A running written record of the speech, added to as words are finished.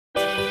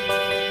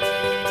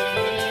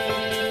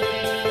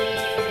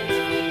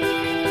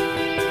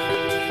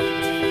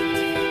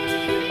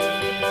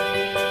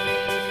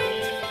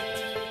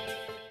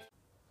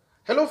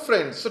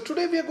friends, so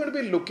today we are going to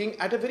be looking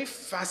at a very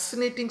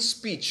fascinating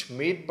speech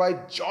made by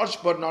George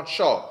Bernard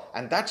Shaw,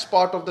 and that's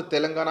part of the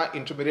Telangana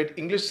Intermediate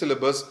English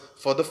syllabus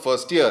for the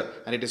first year,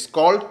 and it is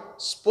called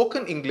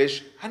Spoken English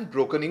and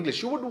Broken English.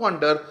 You would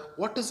wonder,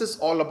 what is this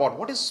all about?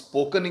 What is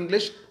spoken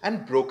English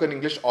and broken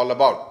English all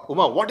about?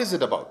 Uma, what is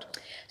it about?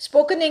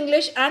 Spoken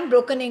English and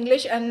broken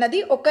English అన్నది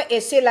ఒక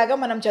essay లాగా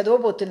మనం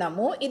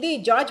చదవబోతున్నాము. ఇది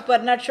George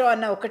Barnard Shah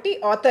అన్న ఒకటి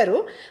author.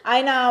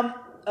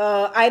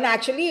 ఆయన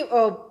actually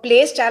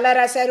place చాలా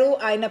రాశారు.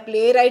 ఆయన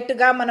ప్లే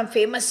రైట్గా మనం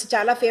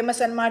చాలా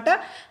ఫేమస్ అనమాట.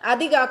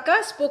 అదిగాక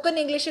spoken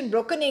English and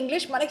broken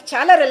English మనకి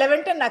చాలా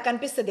రెలవెంట్ అని నాకు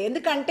అనిపిస్తుంది.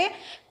 ఎందుకంటే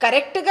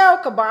కరెక్ట్గా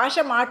ఒక భాష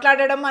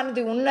మాట్లాడడం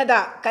అనేది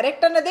ఉన్నదా,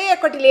 కరెక్ట్ అన్నదే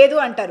ఒకటి లేదు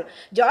అంటారు.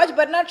 జార్జ్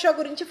బర్నార్డ్ షా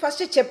గురించి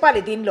ఫస్ట్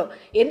చెప్పాలి దీనిలో.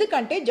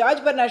 ఎందుకంటే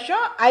George Barnard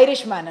Shah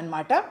Irish man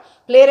అనమాట.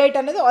 ప్లే రైట్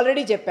అనేది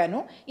ఆల్రెడీ చెప్పాను.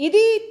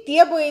 ఇది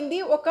తీయబోయింది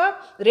ఒక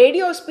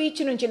రేడియో స్పీచ్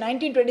నుంచి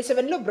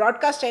 1927లో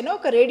బ్రాడ్కాస్ట్ అయిన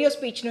ఒక రేడియో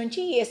స్పీచ్ నుంచి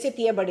ఈ ఎస్సే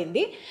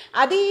తీయబడింది.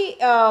 అది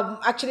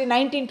యాక్చువల్లీ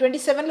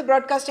 1927లో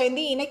బ్రాడ్కాస్ట్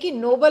అయింది. ఈయనకి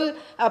నోబెల్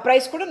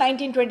ప్రైజ్ కూడా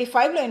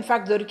 1925లో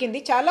ఇన్ఫ్యాక్ట్ దొరికింది.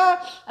 చాలా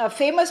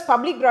ఫేమస్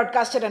పబ్లిక్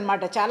బ్రాడ్కాస్టర్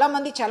అనమాట.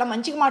 చాలామంది చాలా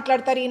మంచిగా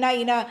మాట్లాడతారు.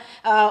 ఈయన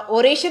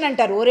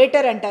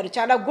ఓరేటర్ అంటారు.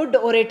 చాలా గుడ్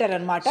ఓరేటర్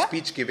అనమాట.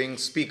 స్పీచ్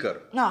గివింగ్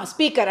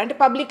స్పీకర్ అంటే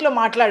పబ్లిక్లో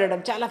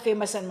మాట్లాడడం చాలా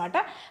ఫేమస్ అనమాట.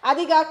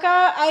 అదిగాక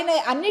ఆయన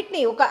అన్నిటినీ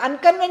ఒక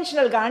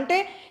అన్కన్వెన్షనల్గా, అంటే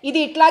ఇది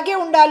ఇట్లాగే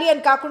ఉండాలి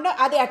అని కాకుండా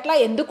అది అట్లా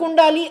ఎందుకు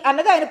ఉండాలి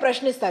అన్నది ఆయన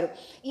ప్రశ్నిస్తారు.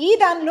 ఈ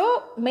దానిలో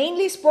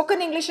mainly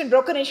spoken English and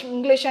broken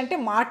English అంటే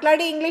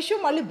మాట్లాడే ఇంగ్లీషు,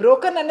 మళ్ళీ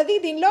బ్రోకెన్ అన్నది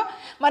దీనిలో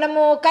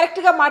మనము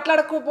కరెక్ట్గా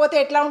మాట్లాడకపోతే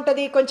ఎట్లా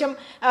ఉంటుంది, కొంచెం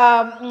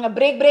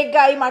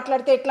బ్రేక్గా అయి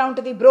మాట్లాడితే ఎట్లా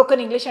ఉంటుంది,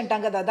 బ్రోకెన్ ఇంగ్లీష్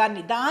అంటాం కదా,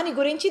 దాని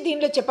గురించి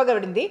దీనిలో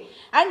చెప్పగబడింది.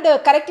 అండ్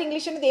కరెక్ట్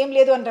ఇంగ్లీష్ అనేది ఏం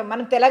లేదు అంటాం.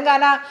 మనం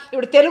తెలంగాణ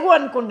ఇప్పుడు తెలుగు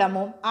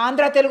అనుకుంటాము,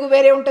 ఆంధ్ర తెలుగు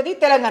వేరే ఉంటుంది,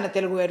 తెలంగాణ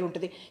తెలుగు వేరే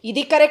ఉంటుంది.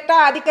 ఇది కరెక్టా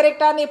అది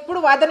కరెక్టా అని ఎప్పుడు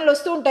వాదనలు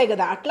వస్తూ ఉంటాయి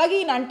కదా. అట్లాగే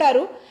ఈయన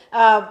అంటారు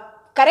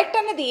కరెక్ట్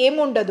అన్నది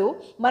ఏముండదు,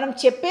 మనం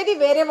చెప్పేది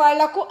వేరే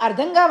వాళ్లకు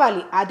అర్థం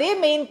కావాలి, అదే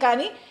మెయిన్.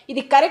 కానీ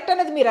ఇది కరెక్ట్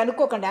అనేది మీరు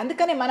అనుకోకండి.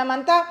 అందుకని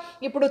మనమంతా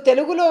ఇప్పుడు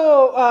తెలుగులో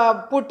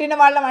పుట్టిన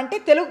వాళ్ళం అంటే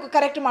తెలుగు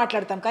కరెక్ట్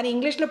మాట్లాడతాం, కానీ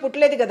ఇంగ్లీష్లో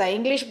పుట్టలేదు కదా.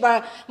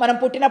 మనం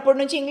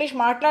పుట్టినప్పటి నుంచి ఇంగ్లీష్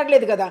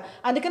మాట్లాడలేదు కదా.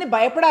 అందుకని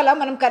భయపడాలా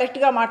మనం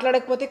కరెక్ట్గా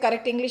మాట్లాడకపోతే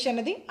కరెక్ట్ ఇంగ్లీష్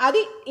అన్నది.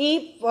 అది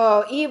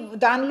ఈ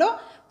దానిలో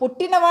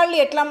పుట్టిన వాళ్ళు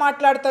ఎట్లా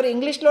మాట్లాడతారు,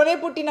 ఇంగ్లీష్లోనే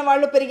పుట్టిన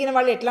వాళ్ళు పెరిగిన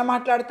వాళ్ళు ఎట్లా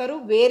మాట్లాడతారు,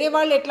 వేరే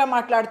వాళ్ళు ఎట్లా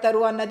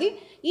మాట్లాడతారు అన్నది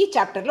ఈ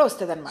చాప్టర్లో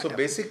వస్తుంది అనమాట. So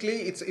basically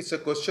it's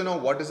a question of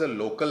what is a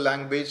local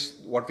language,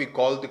 what we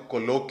call the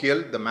colloquial,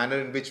 the manner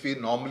in which we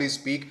normally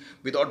speak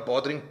without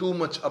bothering too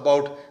much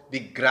about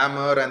the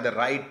grammar and the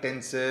right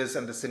tenses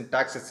and the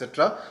syntax,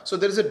 etc. So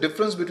there is a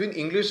difference between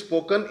English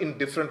spoken in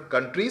different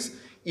countries,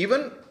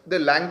 even the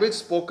language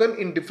spoken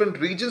in different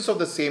regions of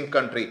the same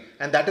country,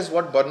 and that is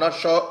what Bernard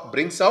Shaw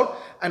brings out.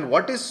 And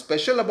what is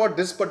special about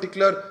this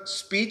particular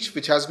speech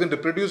which has been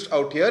reproduced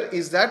out here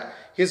is that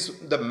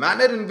the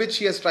manner in which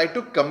he has tried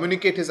to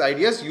communicate his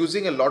ideas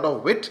using a lot of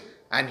wit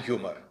and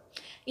humor.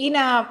 ఈయన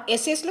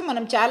ఎస్ఎస్లో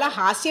మనం చాలా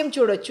హాస్యం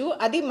చూడొచ్చు.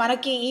 అది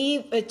మనకి ఈ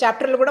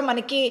చాప్టర్లో కూడా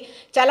మనకి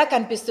చాలా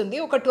కనిపిస్తుంది.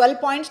 ఒక 12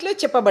 పాయింట్స్లో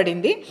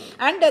చెప్పబడింది.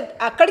 అండ్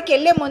అక్కడికి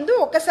వెళ్ళే ముందు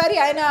ఒకసారి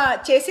ఆయన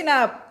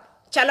చేసిన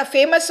చాలా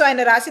ఫేమస్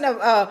ఆయన రాసిన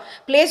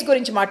ప్లేస్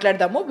గురించి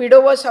మాట్లాడదాము.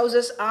 విడోవర్స్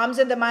houses, arms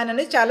and the man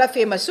అనేది చాలా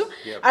ఫేమస్.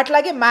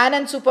 అట్లాగే మ్యాన్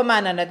అండ్ సూపర్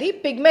మ్యాన్ అన్నది,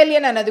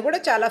 పిగ్మెలియన్ అన్నది కూడా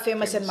చాలా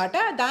ఫేమస్ అనమాట.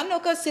 దాన్ని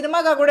ఒక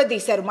సినిమాగా కూడా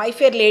తీశారు, మై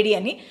ఫేర్ లేడీ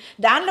అని.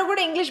 దానిలో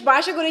కూడా ఇంగ్లీష్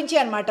భాష గురించి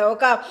అనమాట.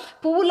 ఒక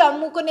పువ్వులు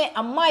అమ్ముకునే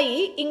అమ్మాయి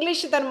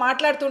ఇంగ్లీష్ తను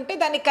మాట్లాడుతుంటే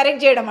దాన్ని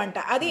కరెక్ట్ చేయడం అంట,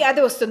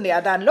 అది వస్తుంది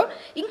ఆ దానిలో.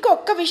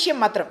 ఇంకొక విషయం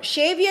మాత్రం,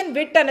 షేవియన్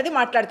విట్ అనేది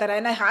మాట్లాడతారు.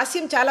 ఆయన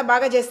హాస్యం చాలా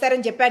బాగా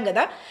చేస్తారని చెప్పాం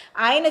కదా.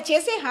 ఆయన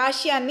చేసే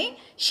హాస్యాన్ని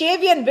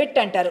షేవియన్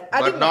విట్ అంటారు.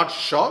 అది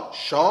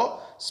Shaw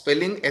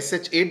spelling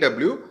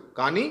SHAW,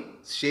 కానీ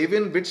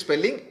Shavian wit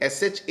spelling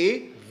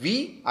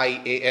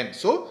SHAVIAN.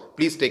 So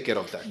please take care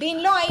of that.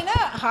 దీనిలో ఆయన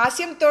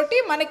హాస్యం తోటి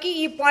మనకి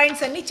ఈ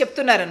పాయింట్స్ అన్ని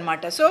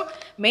చెప్తున్నారనమాట. సో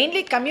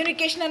మెయిన్లీ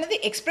కమ్యూనికేషన్ అనేది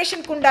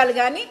ఎక్స్ప్రెషన్కి ఉండాలి,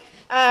 కానీ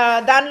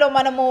దానిలో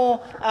మనము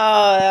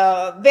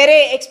వేరే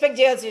ఎక్స్పెక్ట్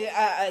చేయాల్సి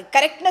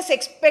కరెక్ట్నెస్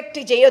ఎక్స్పెక్ట్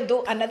చేయొద్దు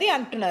అన్నది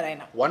అంటున్నారు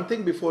ఆయన. One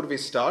thing before we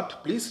start,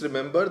 please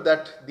remember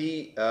that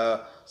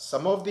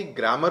some of the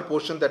grammar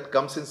portion that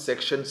comes in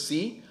section C,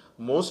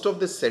 most of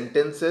the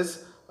sentences,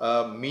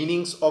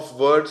 meanings of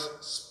words,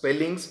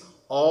 spellings,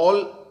 all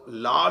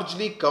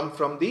largely come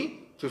from the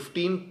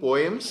 15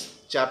 poems,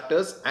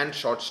 chapters and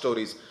short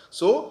stories.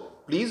 So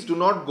please do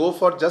not go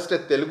for just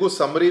a Telugu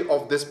summary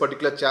of this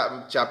particular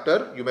chapter.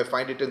 You may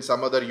find it in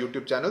some other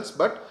YouTube channels,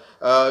 but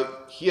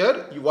here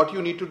what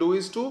you need to do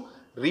is to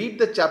read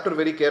the chapter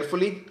very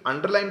carefully,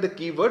 underline the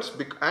keywords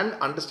and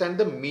understand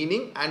the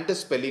meaning and the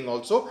spelling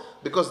also,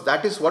 because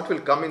that is what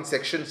will come in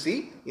section C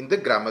in the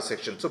grammar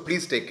section. So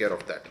please take care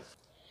of that.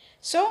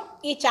 So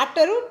ఈ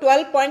chapter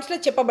 12 పాయింట్స్లో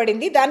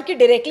చెప్పబడింది. దానికి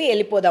directly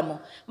వెళ్ళిపోదాము.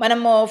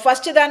 మనము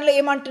first దానిలో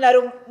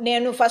ఏమంటున్నారు,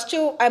 నేను first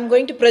I'm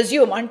going to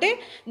presume అంటే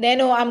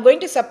I'm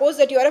going to suppose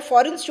that you are a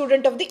foreign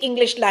student of the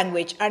English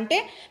language. అంటే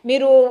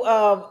మీరు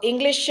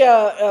ఇంగ్లీష్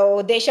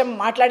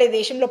మాట్లాడే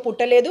దేశంలో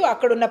పుట్టలేదు,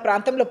 అక్కడున్న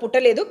ప్రాంతంలో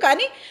పుట్టలేదు,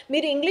 కానీ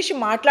మీరు ఇంగ్లీష్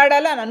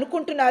మాట్లాడాలని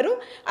అనుకుంటున్నారు.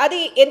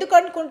 అది ఎందుకు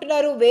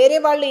అనుకుంటున్నారు, వేరే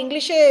వాళ్ళు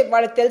ఇంగ్లీషే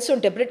వాళ్ళకి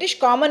తెలుసుంటే, బ్రిటిష్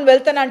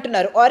కామన్వెల్త్ అని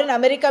అంటున్నారు, ఆర్ ఇన్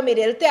అమెరికా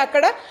మీరు వెళ్తే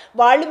అక్కడ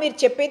వాళ్ళు మీరు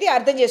చెప్పేది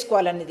అర్థం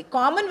చేసుకోవాలన్నది.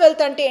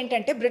 కామన్వెల్త్ అంటే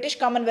ఏంటంటే, బ్రిటిష్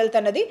కామన్వెల్త్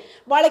అన్నది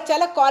వాళ్ళకి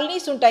చాలా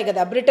కాలనీస్ ఉంటాయి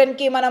కదా.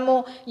 బ్రిటన్కి మనము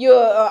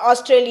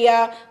ఆస్ట్రేలియా,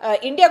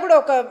 ఇండియా కూడా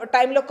ఒక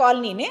టైంలో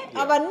కాలనీనే,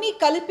 అవన్నీ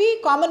కలిపి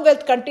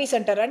కామన్వెల్త్ కంట్రీస్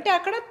అంటారు. అంటే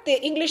అక్కడ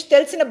ఇంగ్లీష్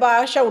తెలిసిన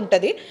భాష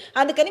ఉంటుంది.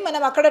 అందుకని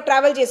మనం అక్కడ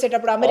ట్రావెల్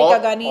చేసేటప్పుడు అమెరికా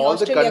కానీ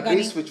ఆస్ట్రేలియా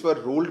కానీ which were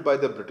ruled by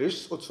the British,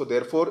 so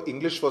therefore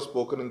English was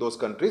spoken in those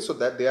countries, so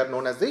that they are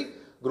known as the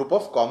group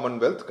of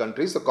Commonwealth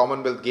countries. The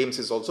Commonwealth Games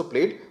is also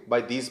played by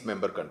these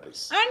member countries.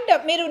 And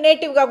మీరు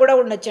నేటివ్గా కూడా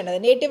ఉండొచ్చు అన్నది.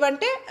 Native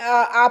అంటే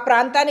ఆ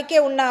ప్రాంతానికే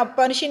ఉన్న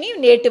మనిషిని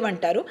native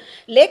అంటారు.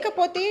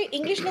 లేకపోతే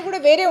ఇంగ్లీష్లో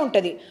కూడా వేరే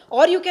ఉంటుంది.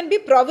 Are you can be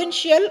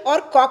provincial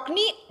are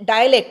కాక్నీ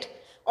dialect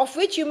of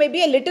which you may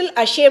be a little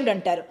ashamed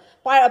అంటారు.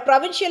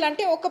 ప్రొవిన్షియల్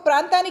అంటే ఒక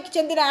ప్రాంతానికి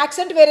చెందిన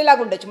యాక్సెంట్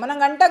వేరేలాగా ఉండొచ్చు.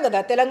 మనం అంటాం కదా,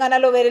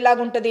 తెలంగాణలో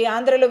వేరేలాగా ఉంటుంది,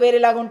 ఆంధ్రలో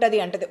వేరేలాగా ఉంటుంది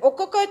అంటది.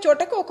 ఒక్కొక్క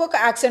చోటకు ఒక్కొక్క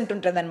యాక్సెంట్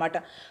ఉంటుంది అనమాట.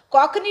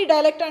 కాక్నీ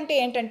డైలెక్ట్ అంటే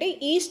ఏంటంటే,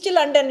 ఈస్ట్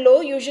లండన్లో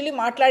యూజువలీ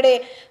మాట్లాడే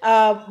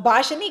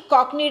భాషని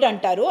కాక్నీడ్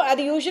అంటారు.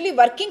 అది యూజువలీ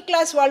వర్కింగ్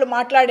క్లాస్ వాళ్ళు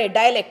మాట్లాడే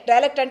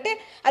డైలెక్ట్ అంటే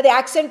అది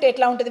యాక్సెంట్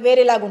ఎట్లా ఉంటుంది,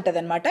 వేరేలాగా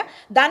ఉంటుంది అనమాట.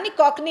 దాన్ని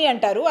కాక్నీ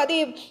అంటారు. అది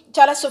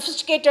చాలా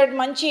సొఫిస్టికేటెడ్,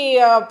 మంచి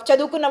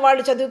చదువుకున్న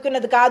వాళ్ళు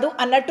చదువుకున్నది కాదు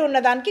అన్నట్టు ఉన్న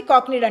దానికి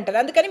కాక్నీడ్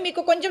అంటారు. అందుకని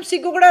మీకు కొంచెం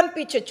సిగ్గు కూడా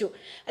అనిపించవచ్చు.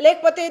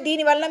 లేకపోతే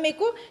దీనివల్ల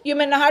మీకు you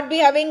may not be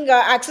having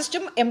access to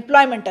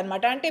employment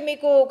అనమాట. అంటే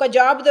మీకు ఒక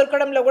జాబ్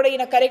దొరకడంలో కూడా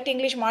ఈయన కరెక్ట్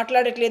ఇంగ్లీష్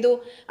మాట్లాడట్లేదు,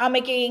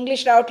 ఆమెకి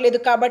ఇంగ్లీష్ రావట్లేదు,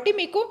 కాబట్టి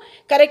మీకు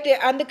కరెక్ట్,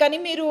 అందుకని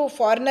మీరు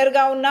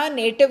ఫారినర్గా ఉన్నా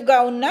నేటివ్గా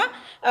ఉన్నా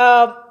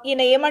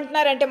ఈయన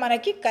ఏమంటున్నారంటే,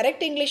 మనకి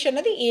కరెక్ట్ ఇంగ్లీష్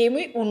అన్నది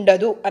ఏమీ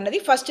ఉండదు అన్నది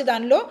ఫస్ట్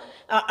దానిలో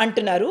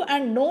అంటున్నారు.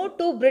 And no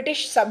to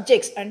British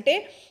subjects అంటే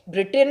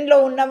బ్రిటన్లో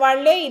ఉన్న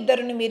వాళ్ళే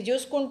ఇద్దరిని మీరు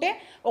చూసుకుంటే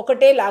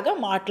ఒకటేలాగా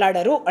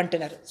మాట్లాడరు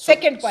అంటున్నారు.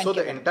 Second point. So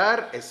the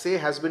entire essay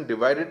has been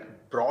divided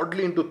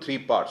broadly into 3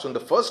 parts. So in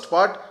the first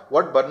part,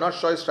 what Bernard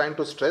Shaw is trying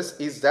to stress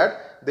is that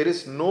there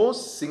is no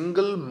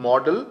single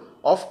model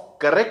of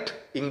correct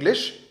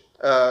English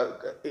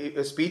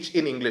speech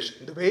in English.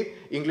 The way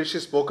English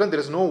is spoken,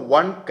 there is no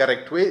one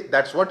correct way.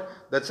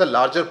 That's a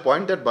larger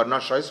point that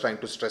Bernard Shaw is trying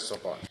to stress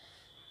upon.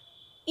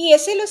 ఈ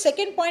ఎస్సేలో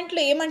second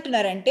పాయింట్లో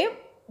ఏమంటున్నారంటే,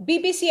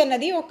 BBC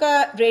అన్నది ఒక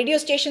radio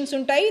stations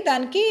ఉంటాయి,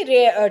 దానికి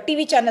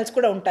TV channels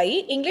కూడా ఉంటాయి,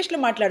 ఇంగ్లీష్లో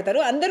మాట్లాడతారు.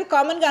 అందరూ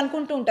కామన్గా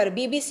అనుకుంటూ ఉంటారు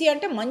బీబీసీ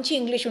అంటే మంచి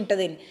ఇంగ్లీష్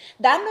ఉంటుంది అని.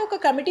 దానిలో ఒక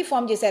కమిటీ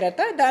ఫామ్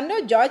చేశారట. దానిలో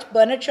జార్జ్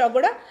బర్నార్డ్ షా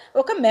కూడా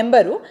ఒక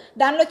మెంబరు.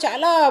 దానిలో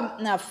చాలా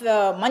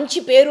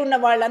మంచి పేరు ఉన్న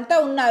వాళ్ళంతా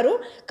ఉన్నారు,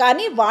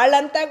 కానీ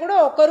వాళ్ళంతా కూడా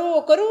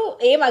ఒకరు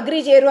ఏం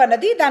అగ్రీ చేయరు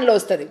అన్నది దానిలో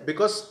వస్తుంది.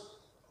 Because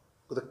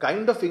the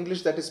kind of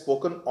English that is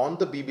spoken on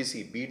the BBC,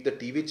 be it the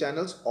TV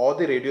channels or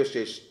the radio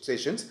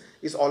stations,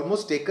 is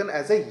almost taken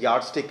as a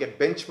yardstick, a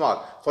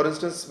benchmark. For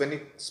instance, when you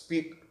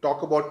talk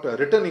about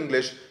written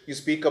English, you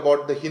speak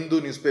about the Hindu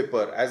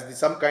newspaper as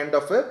some kind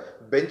of a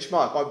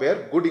benchmark or where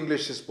good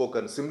English is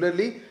spoken.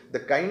 Similarly,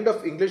 the kind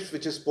of English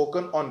which is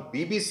spoken on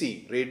BBC,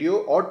 radio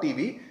or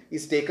TV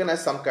is taken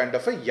as some kind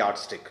of a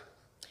yardstick.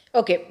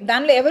 Okay,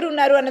 దానిలో ఎవరు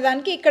ఉన్నారు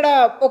అన్నదానికి ఇక్కడ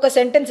ఒక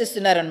sentence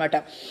ఇస్తున్నారనమాట.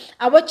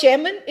 Hour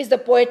chairman is the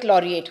poet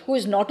laureate who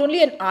is not only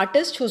an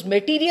artist who's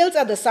materials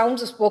are the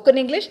sounds of spoken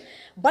English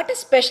but a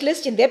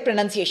specialist in there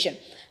pronunciation.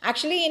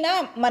 Actually ఈయన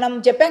మనం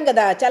చెప్పాం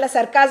కదా, చాలా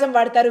సర్కాజం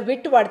వాడతారు,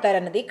 విట్ వాడతారు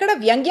అన్నది. ఇక్కడ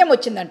వ్యంగ్యం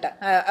వచ్చిందంట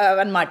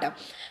అనమాట.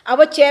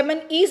 Hour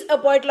chairman is a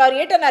poet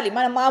laureate అనాలి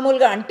మనం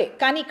మామూలుగా అంటే,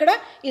 కానీ ఇక్కడ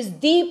ఈజ్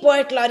ది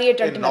పోయట్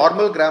లారియట్ అంటే.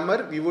 Normal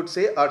grammar we would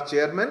say our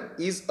chairman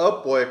is a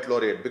poet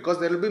laureate because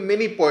there will be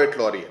many poet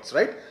laureates,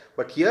 right?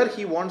 But here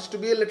he wants to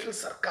be a little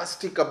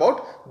sarcastic about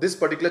this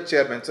particular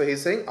chairman. So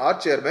he's saying our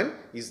chairman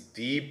is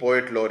the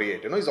poet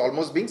laureate. He's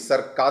almost being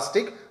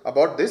sarcastic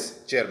about this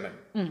chairman.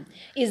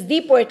 Is the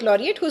poet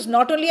laureate who is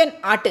not only an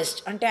artist.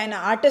 అంటే ఆయన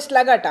artist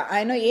లాగా అట.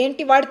 ఆయన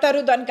ఏంటి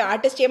వాడతారు దానికి,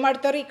 artist ఏం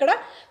వాడతారు ఇక్కడ,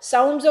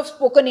 సౌండ్స్ ఆఫ్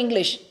స్పోకెన్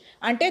ఇంగ్లీష్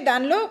అంటే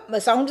దానిలో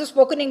sounds of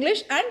spoken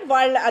English and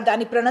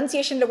దాని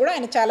ప్రొనౌన్సియేషన్లో కూడా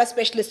ఆయన చాలా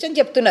స్పెషలిస్ట్ అని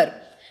చెప్తున్నారు.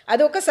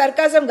 అదొక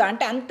సర్కాజంగా,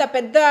 అంటే అంత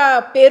పెద్ద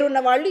పేరున్న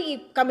వాళ్ళు ఈ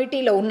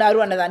కమిటీలో ఉన్నారు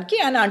అన్నదానికి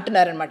ఆయన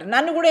అంటున్నారనమాట.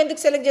 నన్ను కూడా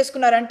ఎందుకు సెలెక్ట్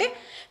చేసుకున్నారంటే,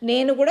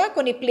 నేను కూడా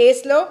కొన్ని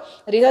ప్లేస్లో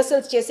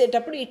రిహర్సల్స్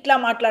చేసేటప్పుడు ఇట్లా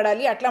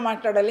మాట్లాడాలి అట్లా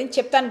మాట్లాడాలి అని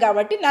చెప్తాను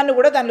కాబట్టి నన్ను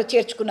కూడా దానిలో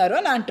చేర్చుకున్నారు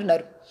అని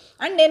అంటున్నారు.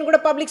 అండ్ నేను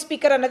కూడా పబ్లిక్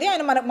స్పీకర్ అన్నది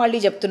ఆయన మనకు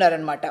మళ్ళీ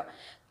చెప్తున్నారనమాట.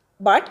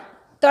 బట్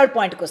థర్డ్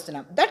పాయింట్కి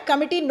వస్తున్నాం. That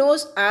committee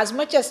nose as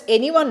much us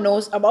anyone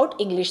knows about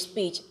English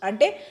speech.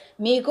 అంటే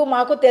మీకు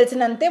మాకు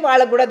తెలిసినంతే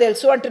వాళ్ళకు కూడా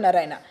తెలుసు అంటున్నారు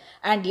ఆయన.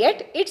 And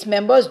yet its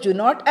members do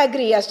not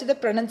agree as to the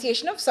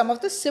pronunciation of some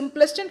of the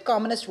simplest and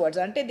commonest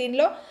words. అంటే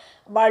దీనిలో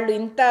వాళ్ళు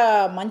ఇంత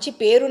మంచి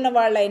పేరున్న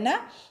వాళ్ళైనా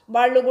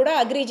వాళ్ళు కూడా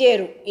అగ్రీ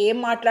చేయరు, ఏం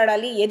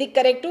మాట్లాడాలి, ఏది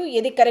కరెక్ట్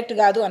ఏది కరెక్ట్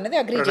కాదు అన్నది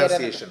అగ్రీ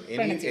చేయరు.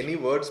 Any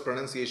words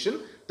pronunciation,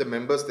 the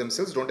members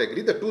themselves don't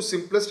agree. The two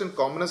simplest and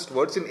commonest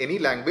words in any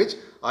language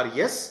are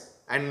yes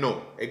and no.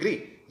 Agree?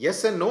 Yes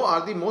and no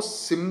are the most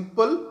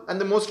simple and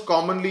the most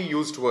commonly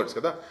used words.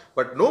 Kada?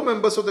 But no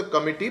members of the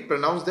committee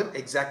pronounce them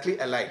exactly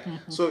alike.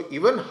 So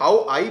even how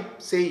I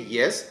say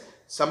yes,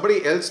 somebody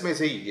else may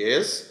say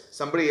yes,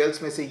 somebody else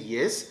may say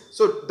yes.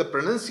 So the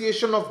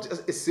pronunciation of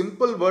just a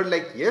simple word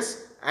like yes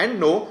and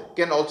no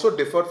can also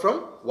differ from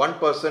one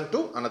person to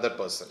another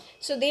person.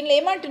 So దీనిలో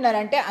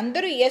ఏమంటున్నారంటే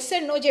అందరూ yes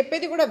and no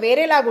చెప్పేది కూడా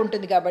వేరేలాగా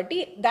ఉంటుంది కాబట్టి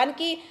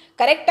దానికి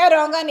కరెక్టా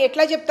రాంగ్ అని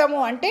ఎట్లా చెప్తాము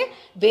అంటే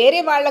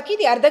వేరే వాళ్ళకి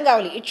ఇది అర్థం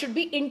కావాలి. It should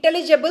be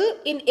ఇంటెలిజిబుల్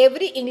in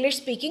every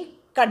English speaking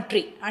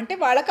country అంటే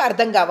వాళ్ళకి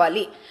అర్థం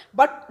కావాలి.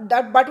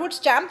 But would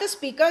stamp the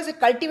speaker is a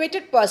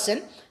cultivated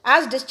person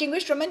as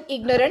distinguish from an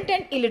ignorant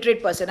and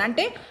illiterate person.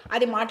 అంటే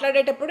అది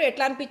మాట్లాడేటప్పుడు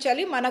ఎట్లా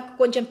అనిపించాలి, మనకు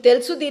కొంచెం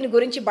తెలుసు దీని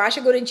గురించి, భాష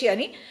గురించి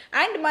అని.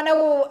 అండ్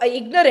మనము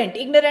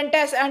ఇగ్నరెంట్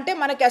అంటే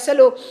మనకి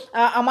అసలు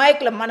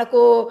అమాయకులం,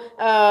 మనకు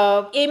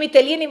ఏమీ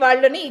తెలియని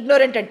వాళ్ళని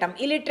ఇగ్నోరెంట్ అంటాం.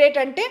 ఇలిటరేట్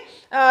అంటే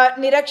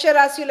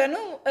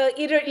నిరక్షరాస్యులను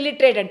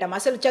ఇలిటరేట్ అంటాం,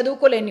 అసలు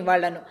చదువుకోలేని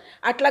వాళ్ళను.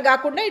 అట్లా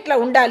కాకుండా ఇట్లా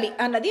ఉండాలి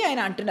అన్నది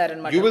ఆయన అంటున్నారు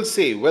అనమాట. You will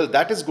say, well,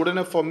 that is good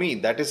enough for me.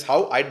 That is how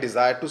I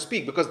desire to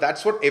speak, because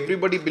that's what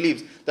everybody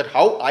believes, that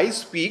how I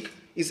speak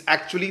is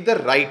actually the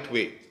right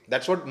way.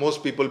 That's what most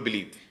people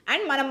believe.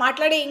 And మనం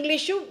మాట్లాడే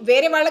English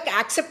వేరే వాళ్ళకి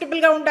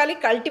యాక్సెప్టబుల్గా ఉండాలి,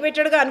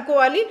 కల్టివేటెడ్గా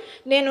అనుకోవాలి.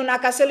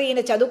 నాకు అసలు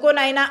ఈయన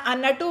చదువుకోనైనా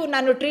అన్నట్టు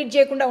నన్ను ట్రీట్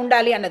చేయకుండా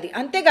ఉండాలి అన్నది,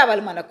 అంతే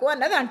కావాలి మనకు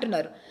అన్నది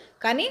అంటున్నారు.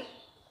 కానీ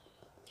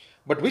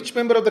But which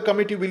member of the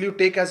committee will you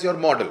take as your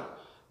model?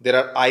 There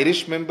are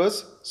Irish members,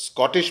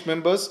 Scottish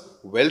members,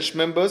 Welsh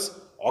members,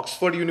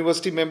 Oxford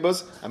University members,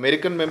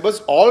 American members,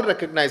 all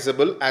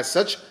recognizable as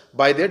such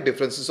by their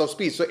differences of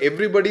speech. So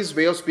everybody's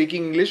way of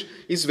speaking English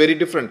is very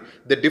different.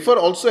 They differ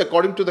also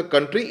according to the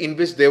country in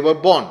which they were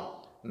born.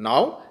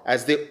 Now,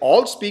 as they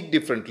all speak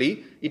differently,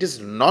 it is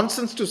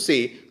nonsense to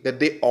say that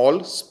they all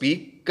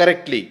speak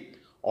correctly.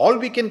 All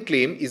we can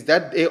claim is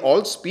that they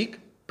all speak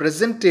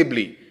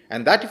presentably,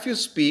 and that if you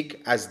speak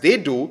as they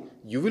do,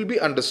 you will be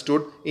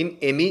understood in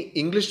any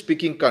English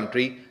speaking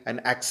country and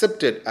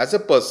accepted as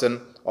a person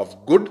of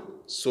good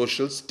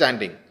social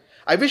standing.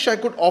 I wish I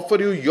could offer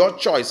you your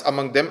choice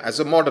among them as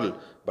a model,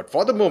 but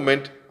for the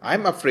moment I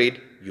am afraid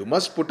you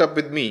must put up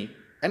with me,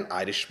 an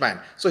Irishman.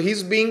 So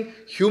he's being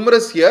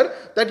humorous here,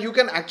 that you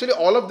can actually,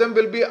 all of them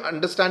will be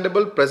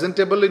understandable,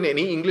 presentable in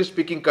any English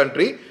speaking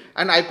country,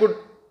 and I could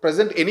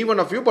present any one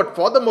of you, but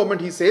for the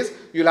moment he says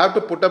you'll have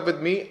to put up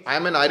with me, I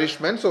am an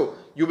Irishman, so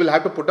you will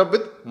have to put up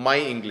with my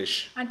English.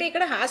 అంటే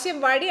ఇక్కడ హాస్యం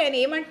వాడి ఆయన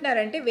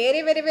ఏమంటున్నారంటే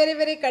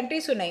వేరే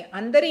countries ఉన్నాయి,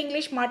 అందరు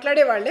English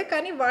మాట్లాడే వాళ్ళే,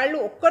 కానీ వాళ్ళు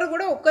ఒక్కరు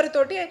కూడా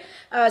ఒక్కరితోటి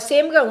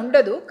సేమ్గా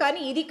ఉండదు. కానీ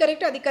ఇది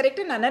కరెక్ట్ అది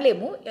కరెక్ట్ అని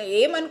అనలేము.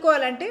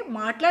 ఏమనుకోవాలంటే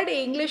మాట్లాడే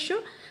ఇంగ్లీషు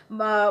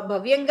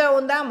భవ్యంగా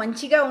ఉందా,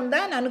 మంచిగా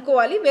ఉందా అని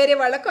అనుకోవాలి, వేరే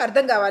వాళ్ళకు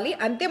అర్థం కావాలి,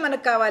 అంతే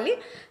మనకు కావాలి.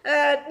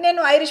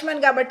 నేను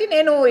ఐరిష్మన్ కాబట్టి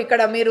నేను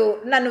ఇక్కడ మీరు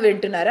నన్ను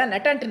వింటున్నారా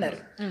అన్నట్టు అంటున్నారు.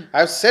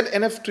 I have said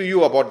enough to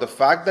you about the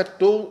fact that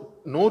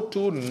no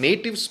two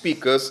native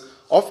speakers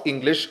of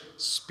English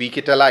speak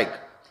it alike.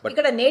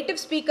 ఇక్కడ నేటివ్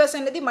స్పీకర్స్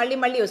అనేది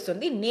మళ్ళీ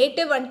వస్తుంది.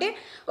 నేటివ్ అంటే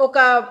ఒక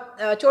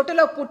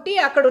చోటలో పుట్టి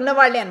అక్కడ ఉన్న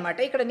వాళ్ళే అనమాట.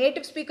 ఇక్కడ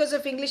నేటివ్ స్పీకర్స్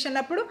ఆఫ్ ఇంగ్లీష్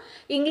అన్నప్పుడు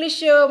ఇంగ్లీష్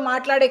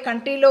మాట్లాడే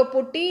కంట్రీలో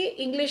పుట్టి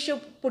ఇంగ్లీష్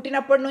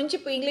పుట్టినప్పటి నుంచి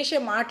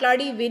ఇంగ్లీషే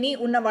మాట్లాడి విని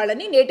ఉన్న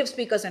వాళ్ళని నేటివ్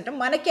స్పీకర్స్ అంటాం.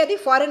 మనకి అది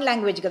ఫారెన్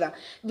లాంగ్వేజ్ కదా,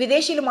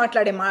 విదేశీయులు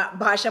మాట్లాడే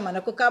భాష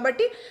మనకు,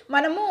 కాబట్టి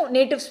మనము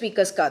నేటివ్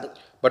స్పీకర్స్ కాదు.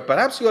 But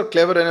perhaps you are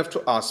clever enough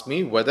to ask me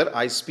whether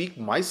I speak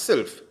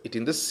myself it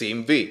in the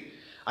same way.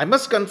 I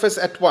must confess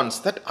at once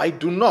that I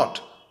do not.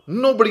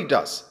 Nobody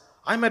does.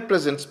 I am at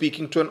present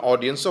speaking to an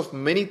audience of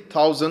many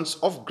thousands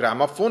of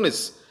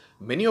grammophonists,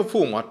 many of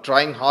whom are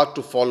trying hard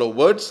to follow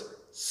words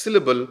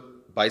syllable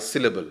by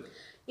syllable.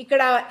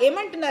 ఇక్కడ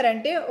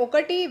ఏమంటున్నారంటే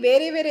ఒకటి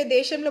వేరే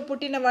దేశంలో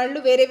పుట్టిన వాళ్ళు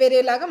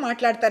వేరేలాగా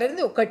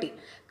మాట్లాడతారనేది ఒకటి,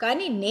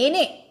 కానీ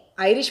నేనే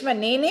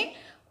ఐరిష్మన్, నేనే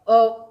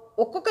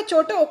ఒక్కొక్క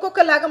చోట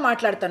ఒక్కొక్కలాగా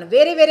మాట్లాడతాను,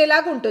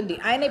 వేరేలాగా ఉంటుంది.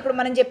 ఆయన ఇప్పుడు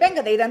మనం చెప్పాం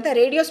కదా ఇదంతా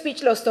రేడియో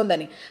స్పీచ్లో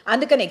వస్తుందని,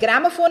 అందుకని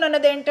గ్రామఫోన్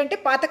అన్నది ఏంటంటే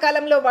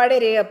పాతకాలంలో వాడే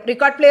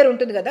రికార్డ్ ప్లేయర్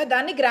ఉంటుంది కదా,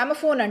 దాన్ని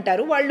గ్రామఫోన్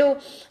అంటారు. వాళ్ళు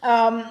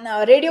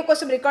రేడియో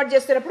కోసం రికార్డ్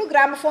చేసేటప్పుడు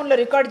గ్రామఫోన్లో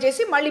రికార్డ్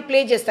చేసి మళ్ళీ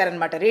ప్లే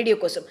చేస్తారనమాట రేడియో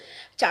కోసం.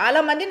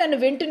 చాలామంది నన్ను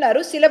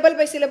వింటున్నారు. సిలబల్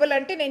బై సిలబల్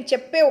అంటే నేను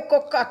చెప్పే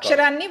ఒక్కొక్క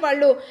అక్షరాన్ని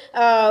వాళ్ళు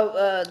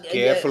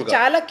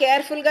చాలా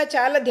కేర్ఫుల్గా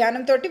చాలా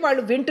ధ్యానంతో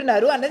వాళ్ళు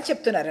వింటున్నారు అన్నది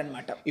చెప్తున్నారు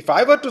అనమాట. If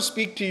I were to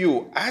speak to you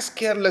as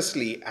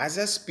carelessly as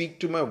I speak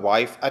to my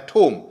wife at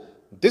home,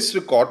 this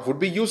record would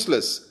be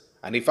useless.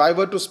 And if I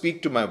were to speak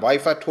to my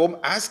wife at home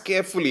as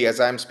carefully as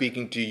I am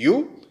speaking to you,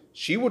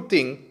 she would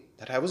think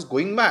that I was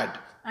going mad.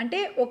 అంటే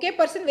ఒకే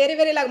person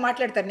వేరేలాగా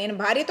మాట్లాడతారు. నేను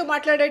భార్యతో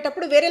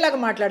మాట్లాడేటప్పుడు వేరేలాగా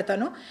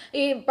మాట్లాడతాను.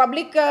 ఈ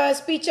public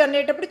speech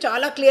అనేటప్పుడు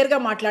చాలా క్లియర్గా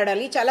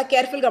మాట్లాడాలి, చాలా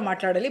కేర్ఫుల్గా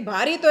మాట్లాడాలి.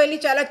 భార్యతో వెళ్ళి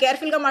చాలా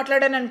కేర్ఫుల్గా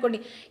మాట్లాడాను అనుకోండి,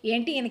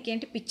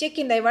 ఏంటి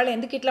పిచ్చెక్కిందా ఇవాళ,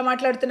 ఎందుకు ఇట్లా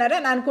మాట్లాడుతున్నారా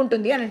అని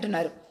అనుకుంటుంది అని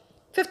అంటున్నారు.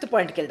 5th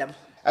పాయింట్కి వెళ్దాం.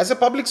 As a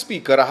public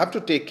speaker, I have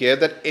to take care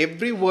that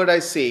every word I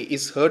say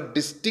is heard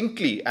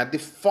distinctly at the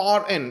far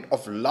end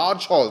of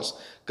large halls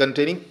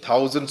containing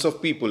thousands of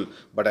people.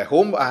 But at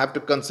home, I have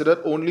to consider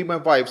only my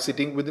wife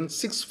sitting within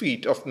 6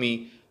 feet of me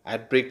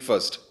at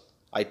breakfast.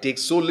 I take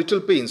so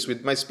little pains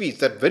with my speech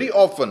that very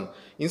often,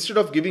 instead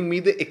of giving me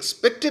the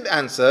expected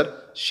answer,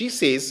 she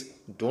says,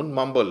 "Don't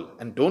mumble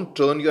and don't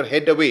turn your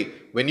head away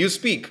when you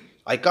speak.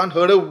 I can't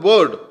hear a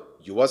word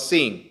you are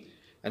saying."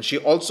 And she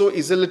also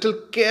is a little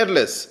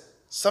careless.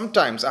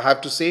 Sometimes I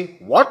have to say,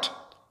 "What?"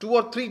 2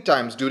 or 3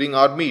 times during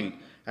our meal,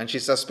 and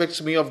she suspects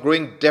me of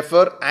growing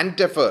deafer and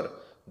deafer,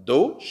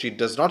 though she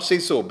does not say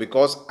so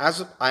because as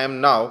I am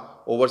now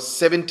over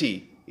 70,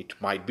 it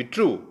might be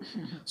true.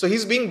 So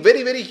he's being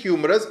very, very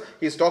humorous.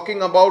 He's talking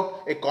about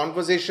a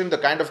conversation,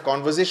 the kind of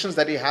conversations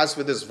that he has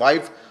with his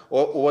wife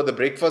over the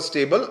breakfast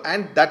table,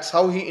 and that's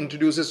how he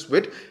introduces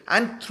wit.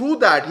 And through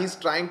that, he's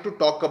trying to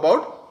talk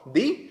about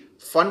the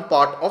fun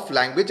part of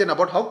language and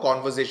about how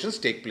conversations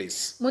take place.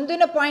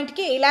 ముందున్న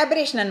పాయింట్కి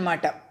elaboration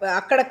అనమాట.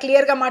 అక్కడ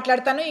క్లియర్గా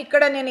మాట్లాడతాను,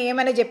 ఇక్కడ నేను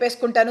ఏమైనా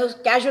చెప్పేసుకుంటాను,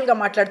 క్యాజువల్గా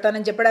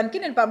మాట్లాడతానని చెప్పడానికి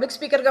నేను పబ్లిక్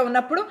స్పీకర్గా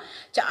ఉన్నప్పుడు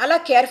చాలా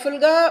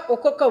కేర్ఫుల్గా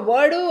ఒక్కొక్క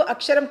వర్డు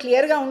అక్షరం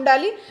క్లియర్గా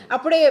ఉండాలి,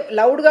 అప్పుడే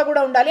లౌడ్గా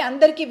కూడా ఉండాలి,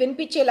 అందరికీ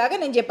వినిపించేలాగా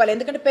నేను చెప్పాలి.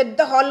 ఎందుకంటే పెద్ద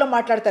హాల్లో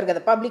మాట్లాడతారు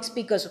కదా పబ్లిక్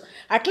స్పీకర్స్,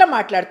 అట్లా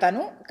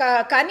మాట్లాడతాను.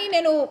 కానీ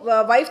నేను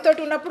వైఫ్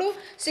తోటి ఉన్నప్పుడు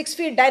 6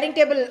 feet డైనింగ్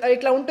టేబుల్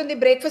ఇట్లా ఉంటుంది,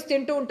 బ్రేక్ఫాస్ట్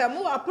తింటూ ఉంటాము,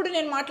 అప్పుడు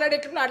నేను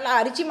మాట్లాడేటప్పుడు అట్లా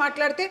అరిచి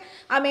మాట్లాడితే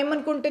ఆమె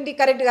ఏమనుకుంటుంది,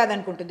 కరెక్ట్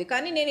కాదనుకుంటుంది.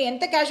 కానీ నేను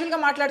ఎంత క్యాజువల్గా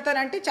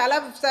మాట్లాడతానంటే చాలా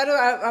సార్లు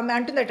ఆమె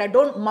అంటుందట,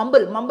 డోంట్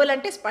మంబుల్. మంబుల్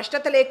అంటే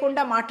స్పష్టత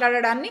లేకుండా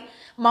మాట్లాడడాన్ని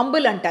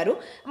మంబుల్ అంటారు.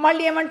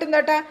 మళ్ళీ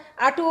ఏమంటుందట,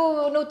 అటు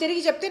నువ్వు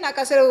తిరిగి చెప్తే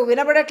నాకు అసలు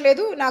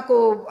వినబడట్లేదు నాకు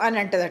అని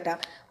అంటుందట.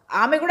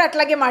 ఆమె కూడా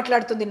అట్లాగే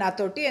మాట్లాడుతుంది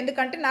నాతోటి.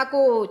 ఎందుకంటే నాకు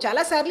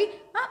చాలాసార్లు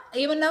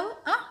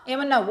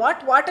ఏమన్నావు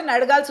వాట్ అని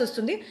అడగాల్సి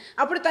వస్తుంది.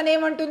 అప్పుడు తను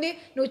ఏమంటుంది,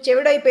 నువ్వు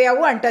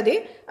చెవిడైపోయావు అంటది.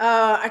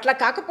 అట్లా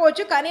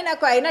కాకపోవచ్చు, కానీ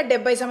నాకు అయినా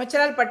 70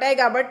 సంవత్సరాలు పట్టాయి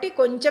కాబట్టి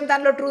కొంచెం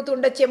దానిలో ట్రూత్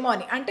ఉండొచ్చేమో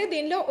అని. అంటే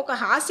దీనిలో ఒక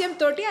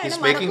హాస్యంతో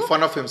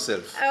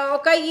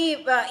ఒక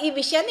ఈ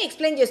విషయాన్ని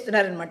ఎక్స్ప్లెయిన్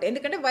చేస్తున్నారనమాట.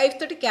 ఎందుకంటే వైఫ్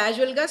తోటి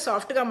క్యాజువల్గా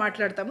సాఫ్ట్గా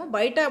మాట్లాడతాము,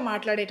 బయట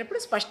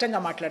మాట్లాడేటప్పుడు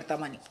స్పష్టంగా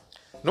మాట్లాడతామని.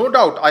 No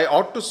doubt, I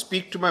ought to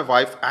speak to my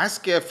wife as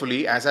carefully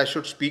as I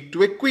should speak to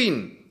a queen,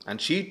 and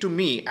she to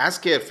me as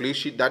carefully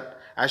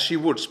as she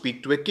would speak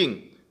to a king.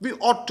 We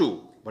ought to,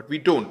 but we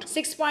don't.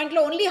 6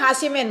 పాయింట్లో only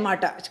హాస్యమే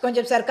అనమాట,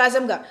 కొంచెం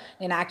సర్కాజంగా.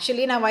 నేను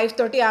actually నా wife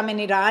తోటి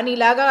ఆమెని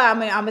రాణిలాగా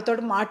ఆమెతో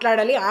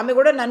మాట్లాడాలి, ఆమె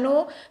కూడా నన్ను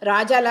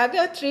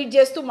రాజాలాగా ట్రీట్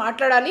చేస్తూ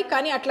మాట్లాడాలి,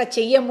 కానీ అట్లా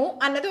చెయ్యము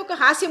అన్నది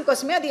ఒక హాస్యం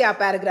కోసమే అది ఆ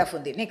పారాగ్రాఫ్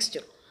ఉంది. Next,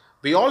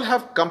 we all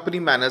have company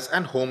manners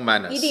and home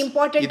manners. ఇది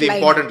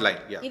ఇంపార్టెంట్ లైన్.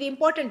 ఇది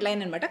ఇంపార్టెంట్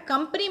లైన్ అనమాట.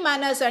 కంపెనీ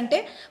మేనర్స్ అంటే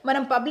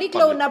మనం పబ్లిక్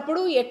లో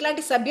ఉన్నప్పుడు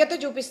ఎట్లాంటి సభ్యత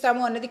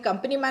చూపిస్తాము అన్నది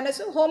కంపెనీ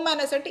మేనర్స్. హోమ్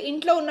మేనర్స్ అంటే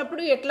ఇంట్లో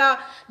ఉన్నప్పుడు ఎట్లా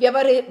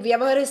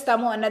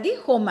వ్యవహరిస్తాము అన్నది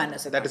home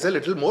manners. That is a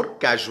little more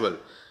casual.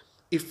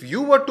 If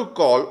you were to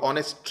call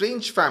on a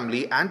strange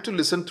family and to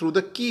listen through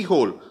the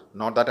keyhole,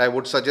 not that I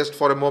would suggest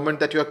for a moment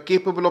that you are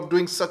capable of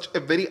doing such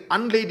a very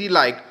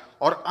unladylike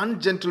or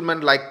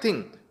ungentlemanlike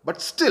thing,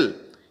 but still,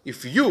 if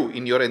you,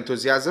 in your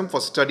enthusiasm for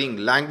studying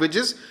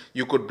languages,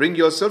 you could bring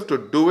yourself to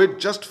do it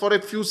just for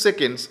a few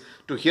seconds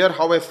to hear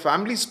how a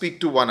family speak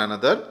to one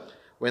another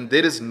when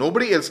there is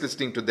nobody else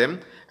listening to them,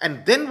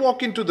 and then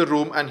walk into the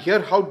room and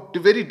hear how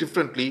very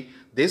differently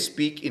they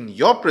speak in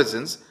your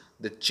presence,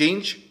 the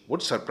change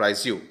would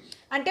surprise you.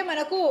 అంటే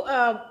మనకు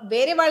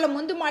వేరే వాళ్ళ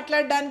ముందు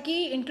మాట్లాడడానికి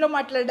ఇంట్లో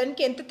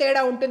మాట్లాడడానికి ఎంత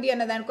తేడా ఉంటుంది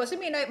అన్న దానికోసం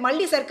నేను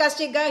మళ్ళీ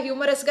సర్కాస్టిక్గా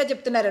హ్యూమరస్గా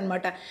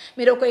చెప్తున్నారనమాట.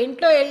 మీరు ఒక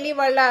ఇంట్లో వెళ్ళి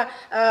వాళ్ళ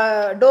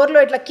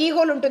డోర్లో ఇట్లా కీ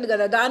హోల్ ఉంటుంది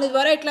కదా, దాని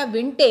ద్వారా ఇట్లా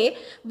వింటే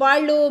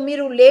వాళ్ళు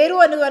మీరు లేరు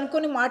అని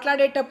అనుకుని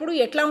మాట్లాడేటప్పుడు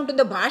ఎట్లా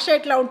ఉంటుందో, భాష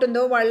ఎట్లా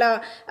ఉంటుందో, వాళ్ళ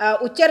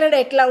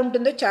ఉచ్చారణ ఎట్లా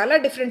ఉంటుందో చాలా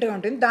డిఫరెంట్గా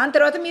ఉంటుంది. దాని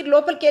తర్వాత మీరు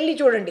లోపలికి వెళ్ళి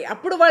చూడండి,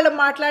 అప్పుడు వాళ్ళు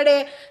మాట్లాడే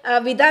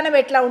విధానం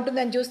ఎట్లా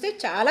ఉంటుందని చూస్తే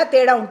చాలా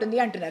తేడా ఉంటుంది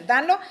అంటున్నారు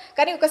దానిలో.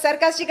 కానీ ఒక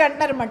సర్కాస్టిక్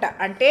అంటున్నారనమాట,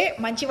 అంటే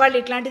మంచి వాళ్ళు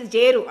ఇట్లాంటిది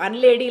చేయరు,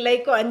 అన్లేడీ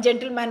లైక్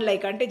అన్జెంటిల్మ్యాన్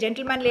లైక్. అంటే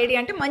జెంటిల్మ్యాన్ లేడీ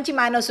అంటే మంచి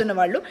మేనర్స్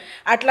ఉన్నవాళ్ళు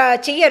అట్లా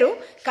చెయ్యరు,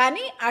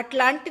 కానీ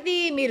అట్లాంటిది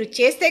మీరు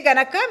చేస్తే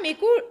గనక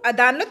మీకు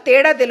దానిలో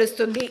తేడా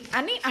తెలుస్తుంది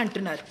అని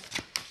అంటున్నారు.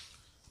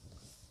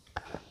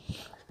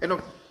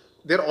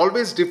 They're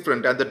always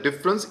different, and the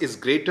difference is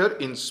greater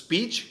in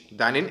speech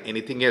than in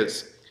anything else.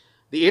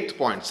 The 8th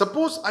point,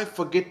 suppose I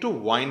forget to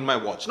wind my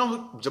watch. Now,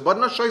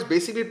 Jabarnath Shah is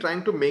basically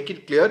trying to make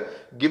it clear,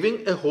 giving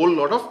a whole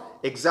lot of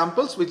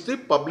examples which the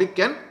public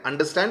can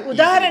understand.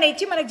 ఉదాహరణ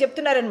ఇచ్చి మనకు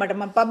చెప్తున్నారనమాట,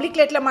 మన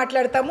పబ్లిక్లో ఎట్లా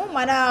మాట్లాడతాము,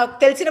 మన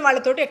తెలిసిన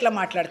వాళ్ళతో ఎట్లా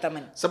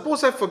మాట్లాడతామని.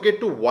 Suppose I forget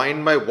to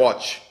wind my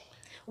watch.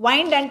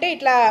 Wind అంటే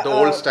ఇట్లా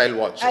ఓల్డ్ స్టైల్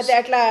వాచ్, అది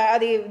అట్లా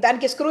అది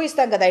దానికి స్క్రూ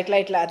ఇస్తాం కదా,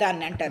 ఇట్లా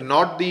దాన్ని అంటారు.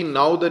 Not the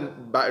now the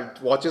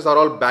watches are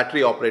all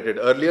battery operated.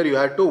 Earlier you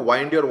had to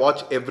wind your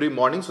watch every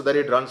morning so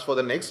that it runs for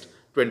the next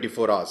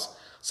 24 hours.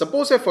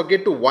 Suppose I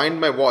forget to wind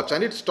my watch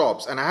and it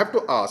stops and I have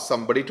to ask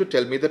somebody to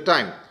tell me the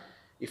time.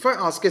 If I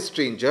ask a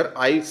stranger,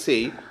 I say,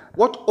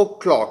 "What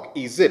o'clock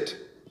is it?"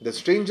 The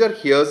stranger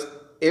hears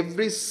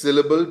every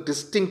syllable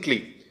distinctly.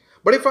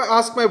 But if I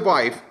ask my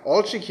wife,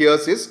 all she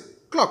hears is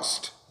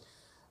 "clockst."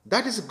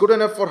 That is good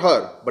enough for her,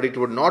 but it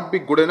would not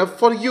be good enough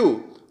for you.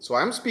 So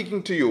I am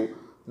speaking to you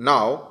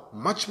now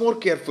much more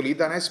carefully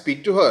than I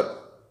speak to her.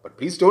 But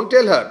please don't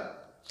tell her.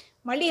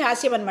 మళ్ళీ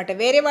హాస్యం అనమాట.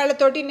 వేరే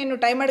వాళ్ళతోటి నేను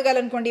time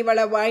అడగాలనుకోండి,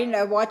 వాళ్ళ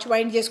watch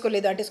wind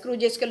చేసుకోలేదు అంటే screw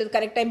చేసుకోలేదు,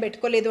 కరెక్ట్ టైం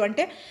పెట్టుకోలేదు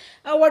అంటే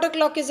what oh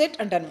clock is it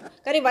అంటాను.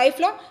 కానీ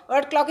వైఫ్లో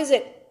వాట్ క్లాక్ ఇస్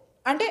ఇట్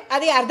అంటే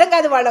అది అర్థం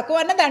కాదు వాళ్ళకు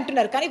అన్నది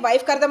అంటున్నారు. కానీ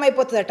వైఫ్కి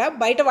అర్థమైపోతుందట,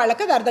 బయట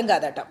వాళ్ళకి అది అర్థం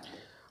కాదట.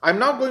 I'm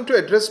now going to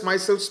address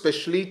myself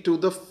specially to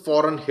the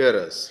foreign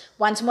hearers.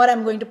 Once more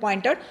I'm going to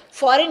point out,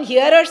 foreign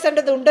hearers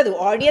అన్నది ఉండదు,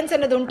 ఆడియన్స్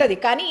అన్నది ఉంటుంది.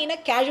 కానీ ఈయన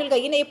క్యాజువల్గా,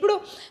 ఈయన ఎప్పుడు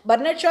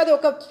బర్నాడ్ షాది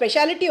ఒక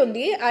స్పెషాలిటీ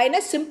ఉంది, ఆయన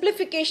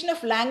simplification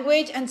of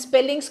language and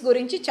spellings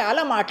గురించి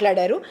చాలా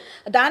మాట్లాడారు.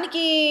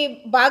 దానికి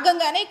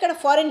భాగంగానే ఇక్కడ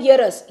ఫారిన్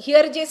హియరర్స్,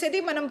 హియర్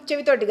చేసేది మనం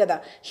చెవితోటి కదా,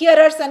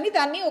 హియరర్స్ అని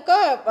దాన్ని ఒక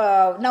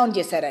నౌన్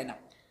చేశారు ఆయన.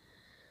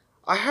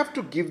 I have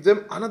to give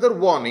them another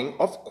warning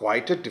of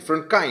quite a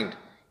different kind.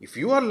 If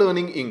you are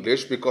learning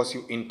English because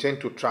you intend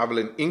to travel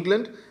in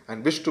England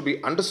and wish to be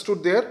understood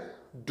there,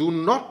 do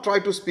not try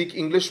to speak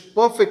English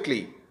perfectly,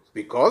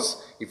 because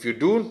if you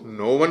do,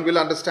 no one will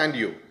understand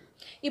you.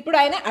 ఇప్పుడు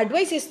ఆయన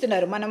advice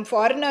ఇస్తున్నారు, మనం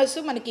foreigners,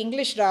 మనకి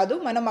English రాదు,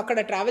 మనం అక్కడ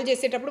travel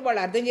చేసేటప్పుడు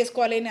వాళ్ళు అర్థం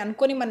చేసుకోవాలి అని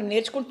అనుకొని మనం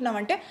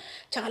నేర్చుకుంటున్నామంటే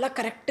చాలా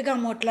కరెక్ట్గా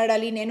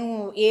మాట్లాడాలి, నేను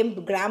ఏం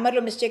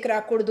గ్రామర్లో మిస్టేక్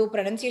రాకూడదు,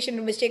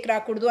 ప్రొనౌన్సియేషన్లో మిస్టేక్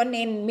రాకూడదు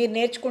అని మీరు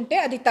నేర్చుకుంటే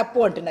అది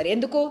తప్పు అంటున్నారు.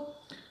 ఎందుకు?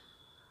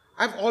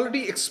 I've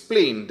already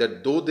explained that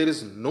though there is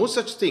no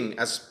such thing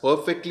as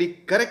perfectly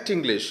correct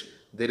English,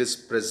 there is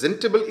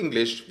presentable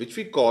English which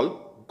we call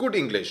good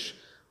English.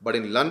 But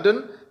in London,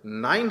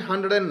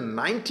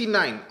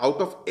 999 out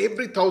of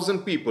every 1,000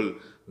 people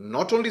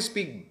not only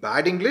speak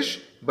bad English,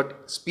 but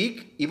speak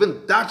even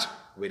that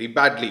very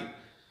badly.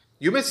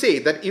 You may say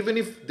that even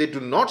if they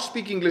do not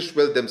speak English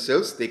well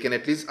themselves, they can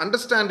at least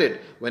understand it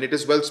when it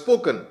is well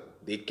spoken.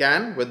 They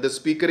can when the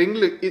speaker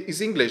is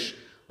English.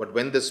 But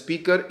when the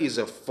speaker is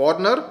a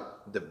foreigner,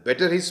 the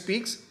better he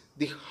speaks,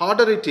 the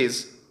harder it is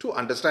to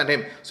understand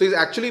him. So he's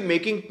actually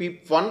making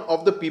fun of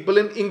the people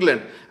in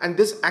England. And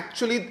this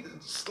actually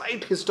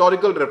slight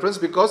historical reference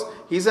because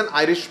he's an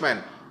Irishman.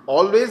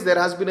 Always there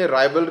has been a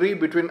rivalry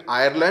between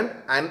Ireland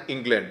and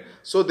England.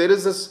 So there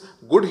is this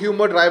good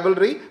humored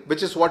rivalry,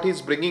 which is what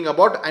he's bringing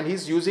about, and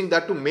he's using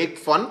that to make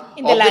fun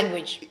in the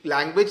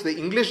language, the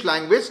English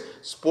language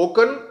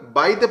spoken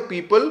by the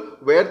people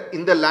where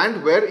in the land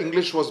where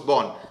English was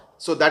born.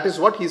 So that is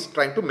what he's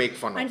trying to make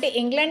fun of. అంటే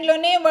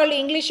ఇంగ్లాండ్లోనే వాళ్ళు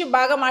English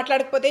బాగా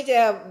మాట్లాడకపోతే,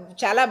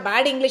 చాలా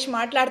bad English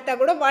మాట్లాడితే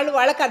కూడా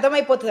వాళ్ళకి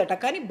అర్థమైపోతుందట.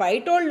 కానీ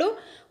బయటోళ్ళు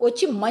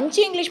వచ్చి మంచి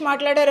ఇంగ్లీష్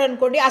మాట్లాడారు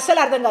అనుకోండి,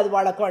 అసలు అర్థం కాదు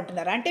వాళ్ళకు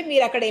అంటున్నారు. అంటే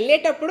మీరు అక్కడ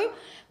వెళ్ళేటప్పుడు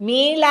మీ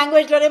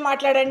లాంగ్వేజ్లోనే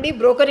మాట్లాడండి,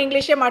 బ్రోకన్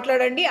ఇంగ్లీషే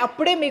మాట్లాడండి,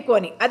 అప్పుడే మీకు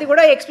అని అది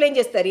కూడా ఎక్స్ప్లెయిన్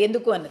చేస్తారు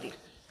ఎందుకు అన్నది.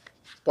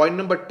 Point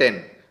number 10.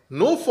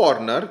 No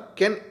foreigner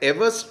can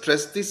ever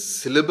stress the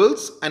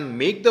syllables and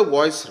make the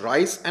voice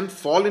rise and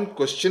fall in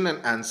question and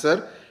answer,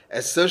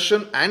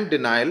 assertion and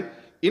denial,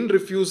 in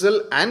refusal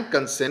and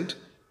consent,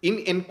 in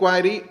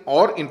inquiry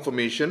or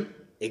information,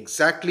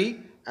 exactly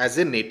as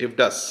a native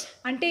does.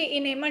 అంటే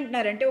ఈయన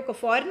ఏమంటున్నారంటే, ఒక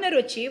foreigner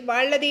వచ్చి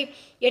వాళ్ళది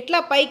ఎట్లా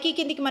పైకి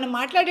కిందికి మనం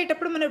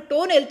మాట్లాడేటప్పుడు మన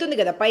టోన్ వెళ్తుంది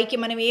కదా పైకి,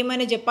 మనం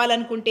ఏమైనా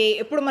చెప్పాలనుకుంటే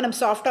ఎప్పుడు మనం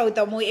సాఫ్ట్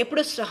అవుతాము,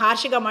 ఎప్పుడు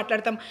హార్ష్గా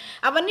మాట్లాడతాం,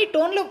 అవన్నీ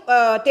టోన్లో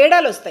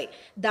తేడాలు వస్తాయి.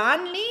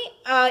 దాన్ని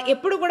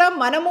ఎప్పుడు కూడా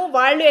మనము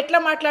వాళ్ళు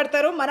ఎట్లా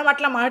మాట్లాడతారో మనం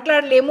అట్లా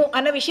మాట్లాడలేము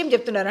అన్న విషయం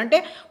చెప్తున్నారు. అంటే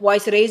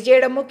వాయిస్ రైజ్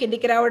చేయడము,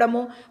 కిందికి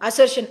రావడము,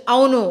 అసర్షన్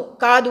అవును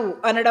కాదు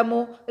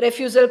అనడము,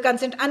 రెఫ్యూజల్,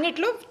 కన్సెంట్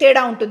అన్నిట్లో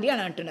తేడా ఉంటుంది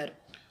అని అంటున్నారు.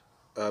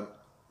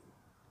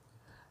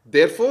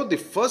 Therefore, the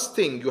first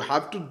thing you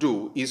have to do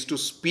is to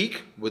speak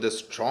with a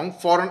strong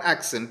foreign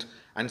accent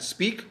and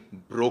speak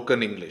broken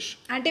English.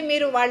 అంటే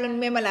మీరు వాళ్ళని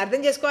మిమ్మల్ని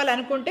అర్థం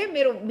చేసుకోవాలనుకుంటే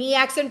మీరు మీ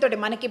యాక్సెంట్ తోటి,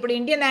 మనకి ఇప్పుడు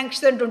ఇండియన్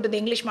యాక్సెంట్ ఉంటుంది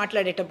ఇంగ్లీష్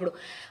మాట్లాడేటప్పుడు,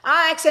 ఆ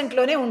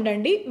యాక్సెంట్లోనే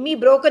ఉండండి, మీ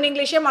బ్రోకన్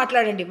ఇంగ్లీషే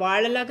మాట్లాడండి.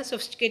 వాళ్ళలాగా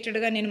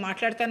సొఫిస్టికేటెడ్గా నేను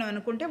మాట్లాడతాను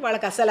అనుకుంటే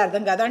వాళ్ళకి అస్సలు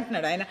అర్థం కాదు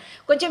అంటున్నాడు ఆయన.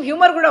 కొంచెం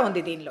హ్యూమర్ కూడా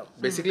ఉంది దీనిలో.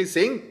 Basically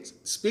saying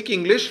speak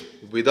English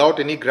without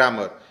any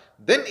grammar.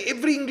 Then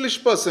every English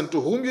person to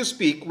whom you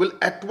speak will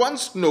at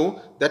once know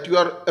that you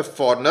are a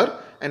foreigner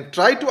and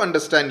try to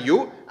understand you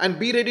and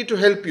be ready to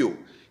help you.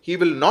 He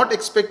will not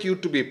expect you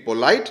to be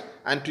polite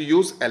and to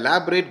use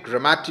elaborate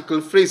grammatical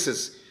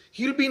phrases.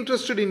 He'll be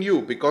interested in you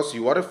because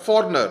you are a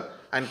foreigner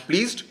and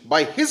pleased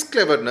by his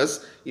cleverness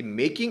in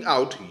making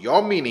out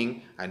your meaning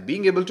and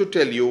being able to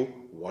tell you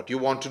what you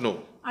want to know.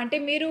 అంటే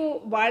మీరు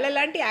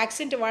వాళ్ళలాంటి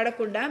accent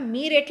వాడకుండా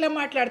మీరు ఎట్లా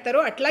మాట్లాడతారో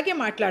అట్లాగే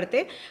మాట్లాడితే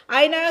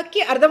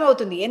ఆయనకి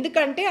అర్థమవుతుంది.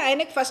 ఎందుకంటే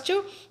ఆయనకి ఫస్ట్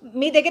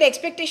మీ దగ్గర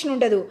ఎక్స్పెక్టేషన్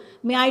ఉండదు,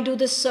 మే ఐ డూ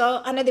దిస్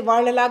అనేది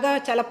వాళ్ళలాగా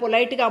చాలా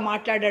పొలైట్గా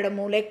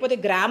మాట్లాడడము, లేకపోతే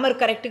గ్రామర్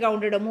కరెక్ట్గా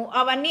ఉండడము,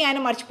 అవన్నీ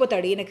ఆయన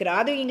మర్చిపోతాడు. ఈయనకి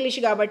రాదు ఇంగ్లీష్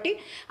కాబట్టి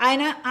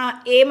ఆయన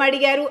ఏం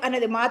అడిగారు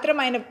అన్నది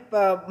మాత్రం ఆయన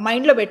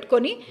మైండ్లో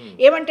పెట్టుకొని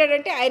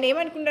ఏమంటాడంటే, ఆయన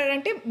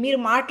ఏమనుకుంటాడంటే మీరు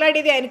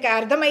మాట్లాడేది ఆయనకి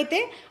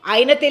అర్థమైతే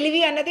ఆయన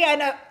తెలివి అన్నది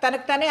ఆయన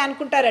తనకు తానే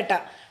అనుకుంటారట.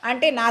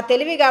 అంటే నా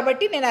తెలివి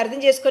కాబట్టి నేను అర్థం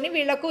చేసుకొని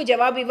వీళ్లకు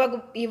జవాబు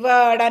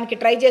ఇవ్వడానికి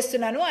ట్రై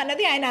చేస్తున్నాను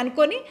అన్నది ఆయన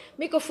అనుకొని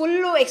మీకు ఫుల్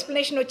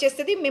ఎక్స్ప్లెనేషన్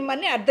వచ్చేస్తుంది,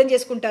 మిమ్మల్ని అర్థం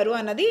చేసుకుంటారు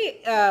అన్నది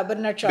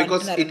బెర్నాడ్ షా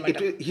అంటున్నారు.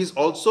 Because he's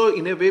also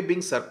in a way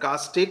being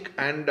sarcastic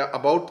and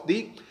about the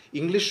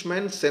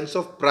Englishman's sense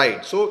of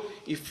pride. So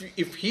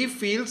if he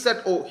feels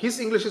that his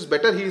English is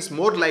better, he is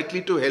more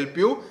likely to help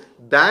you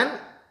than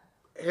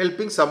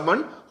helping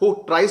someone who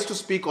tries to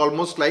speak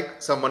almost like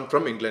someone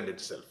from England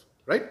itself.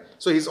 right?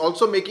 So he's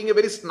also making a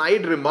very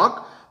snide remark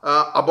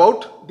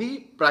about the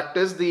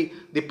practice,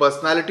 the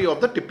personality of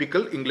the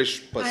typical English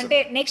person. అంటే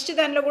next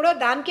దానిలో కూడా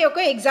దానికి ఒక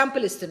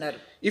example ఇస్తున్నారు.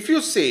 If you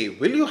say,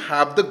 will you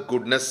have the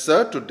goodness, sir,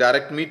 to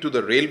direct me to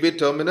the railway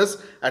terminus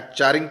at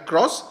Charing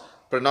Cross,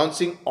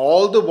 pronouncing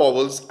all the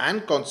vowels and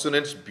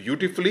consonants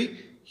beautifully,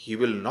 he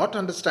will not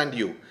understand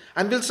you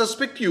and will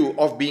suspect you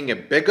of being a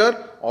beggar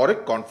or a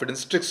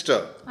confidence trickster.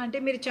 అంటే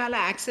మీరు చాలా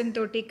accent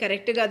తోటి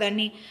కరెక్ట్గా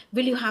దాన్ని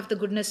will you have the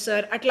goodness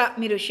sir అట్లా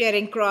మీరు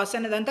sharing cross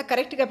అన్నదంతా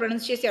కరెక్ట్గా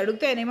pronounce చేసి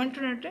అడిగితే ఆయన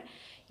ఏమంటున్నట్టే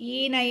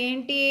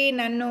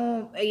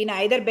ఈయన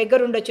ఐదర్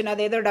బెగ్గర్ ఉండొచ్చు,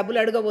 నాదేదో డబ్బులు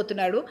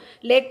అడగబోతున్నాడు,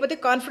 లేకపోతే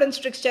కాన్ఫిడెన్స్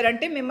ట్రిక్స్చర్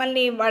అంటే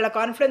మిమ్మల్ని వాళ్ళ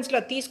కాన్ఫిడెన్స్లో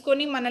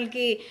తీసుకొని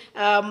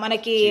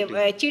మనకి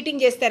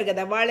చీటింగ్ చేస్తారు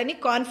కదా, వాళ్ళని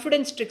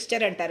కాన్ఫిడెన్స్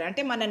ట్రిక్స్చర్ అంటారు.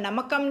 అంటే మన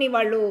నమ్మకంని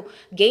వాళ్ళు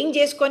గెయిన్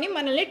చేసుకొని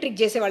మనల్ని ట్రిక్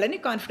చేసే వాళ్ళని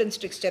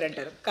కాన్ఫిడెన్స్ ట్రిక్స్చర్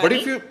అంటారు.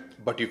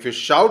 But if you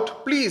shout,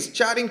 please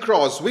Charing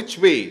Cross, which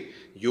way?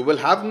 You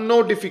will have no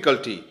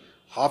difficulty.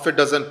 Half a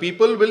dozen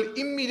people will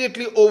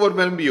immediately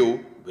overwhelm you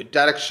with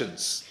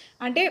directions.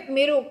 అంటే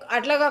మీరు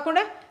అట్లా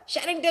కాకుండా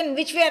షారింగ్టన్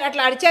విచ్ వే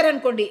అట్లా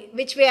అడిచారనుకోండి,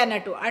 విచ్ వే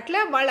అన్నట్టు అట్లా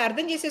వాళ్ళు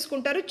అర్థం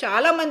చేసేసుకుంటారు.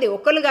 చాలామంది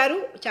ఒక్కరు గారు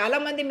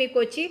చాలామంది మీకు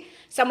వచ్చి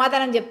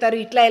సమాధానం చెప్తారు,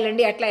 ఇట్లా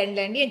వెళ్ళండి అట్లా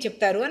వెళ్ళండి అని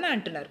చెప్తారు అని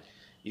అంటున్నారు.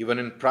 Even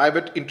in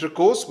private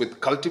intercourse with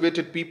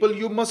cultivated people,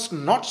 you must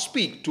not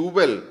speak too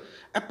well.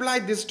 Apply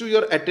this to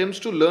your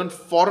attempts to learn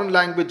foreign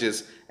languages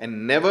and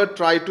never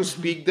try to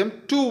speak them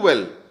too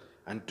well,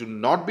 and to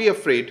not be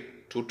afraid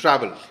to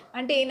travel.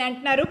 అంటే ఈయన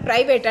అంటున్నారు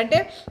private అంటే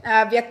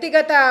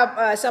వ్యక్తిగత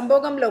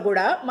సంభోగంలో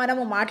కూడా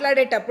మనము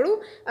మాట్లాడేటప్పుడు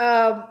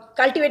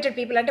cultivated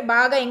people అంటే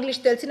బాగా ఇంగ్లీష్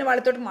తెలిసిన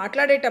వాళ్ళతో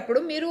మాట్లాడేటప్పుడు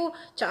మీరు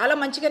చాలా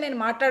మంచిగా నేను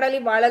మాట్లాడాలి,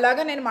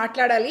 వాళ్ళలాగా నేను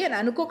మాట్లాడాలి అని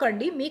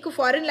అనుకోకండి. మీకు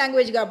ఫారిన్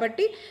లాంగ్వేజ్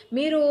కాబట్టి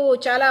మీరు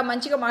చాలా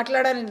మంచిగా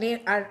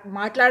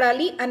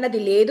మాట్లాడాలి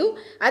అన్నది లేదు.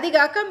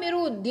 అదిగాక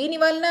మీరు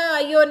దీనివలన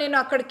అయ్యో నేను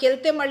అక్కడికి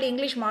వెళ్తే మళ్ళీ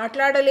ఇంగ్లీష్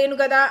మాట్లాడలేను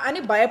కదా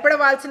అని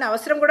భయపడవలసిన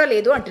అవసరం కూడా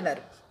లేదు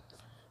అంటున్నారు.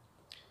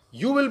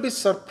 You will be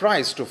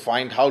surprised to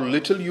find how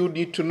little you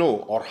need to know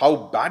or how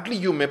badly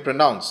you may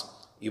pronounce.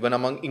 Even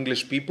among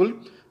English people,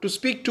 to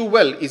speak too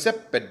well is a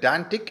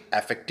pedantic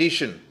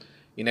affectation.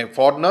 In a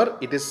foreigner,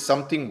 it is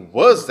something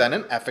worse than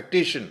an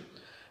affectation.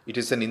 It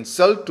is an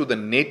insult to the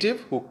native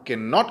who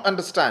cannot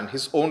understand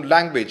his own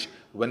language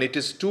when it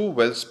is too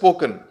well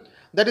spoken.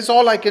 That is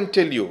all I can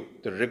tell you.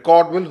 The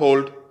record will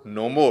hold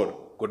no more.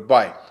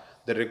 Goodbye.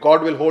 The record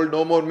will hold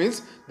no more means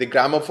the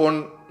gramophone,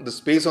 the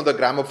space on the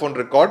gramophone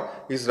record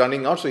is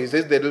running out. So he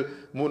says there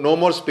will no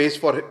more space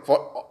for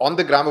on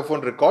the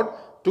gramophone record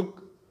to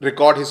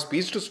record his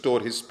speech, to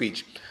store his speech.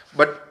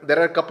 But there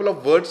are a couple of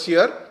words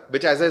here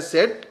which, as I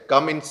said,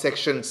 come in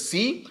section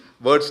C.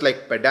 Words like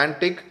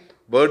pedantic,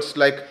 words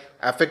like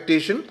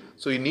affectation.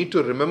 So you need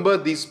to remember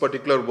these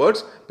particular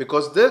words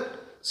because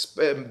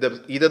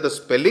either the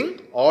spelling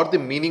or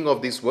the meaning of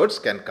these words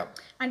can come.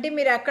 అంటే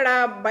మీరు అక్కడ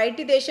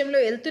బయటి దేశంలో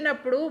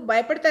వెళ్తున్నప్పుడు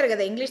భయపడతారు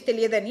కదా English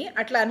తెలియదని,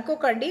 అట్లా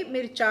అనుకోకండి.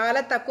 మీరు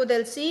చాలా తక్కువ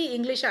తెలిసి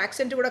ఇంగ్లీష్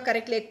యాక్సెంట్ కూడా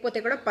కరెక్ట్ లేకపోతే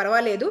కూడా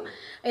పర్వాలేదు.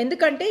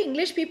 ఎందుకంటే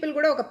ఇంగ్లీష్ పీపుల్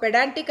కూడా ఒక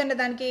పెడాంటిక్ అన్న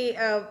దానికి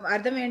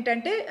అర్థం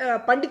ఏంటంటే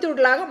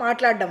పండితుడిలాగా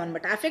మాట్లాడడం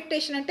అనమాట.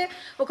 అఫెక్టేషన్ అంటే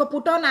ఒక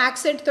పుట్ ఆన్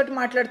యాక్సెంట్ తోటి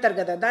మాట్లాడతారు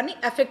కదా, దాన్ని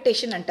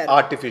అఫెక్టేషన్ అంటారు.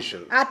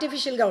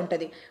 ఆర్టిఫిషియల్గా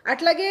ఉంటుంది.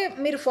 అట్లాగే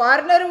మీరు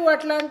ఫారినర్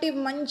అట్లాంటి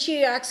మంచి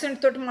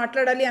యాక్సెంట్ తోటి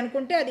మాట్లాడాలి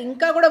అనుకుంటే అది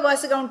ఇంకా కూడా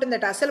వర్స్గా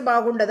ఉంటుందట, అసలు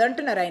బాగుండదు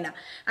అంటున్నారు ఆయన.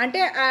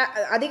 అంటే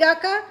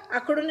అదిగాక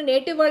అక్కడున్న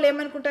నేటివ్ వాళ్ళు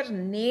ఏమనుకుంటారు,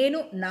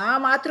 నా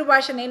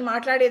మాతృభాష నేను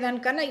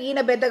మాట్లాడేదానికన్నా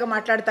ఈయన పెద్దగా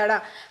మాట్లాడతాడా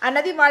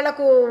అన్నది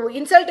వాళ్లకు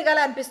ఇన్సల్ట్ గా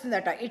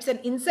అనిపిస్తుందట. It's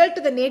an insult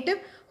to the native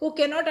who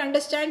cannot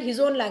understand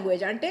his own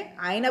language. అంటే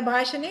ఆయన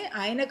భాషనే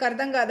ఆయనకు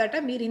అర్థం కాదట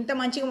మీరు ఇంత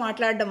మంచిగా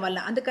మాట్లాడడం వల్ల,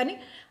 అందుకని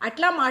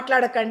అట్లా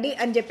మాట్లాడకండి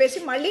అని చెప్పేసి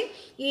మళ్ళీ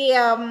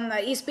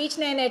ఈ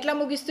స్పీచ్ నేను ఎట్లా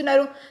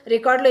ముగిస్తున్నారు,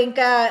 రికార్డులో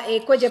ఇంకా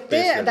ఎక్కువ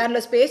చెప్తే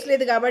దానిలో స్పేస్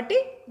లేదు కాబట్టి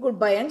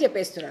గుడ్ బై అని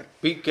చెప్పేస్తున్నారు.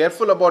 Be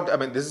careful about,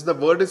 this is the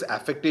word is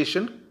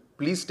affectation.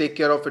 Please take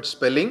care of its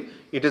spelling.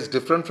 It is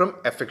different from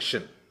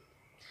affection.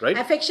 Right?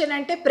 Affection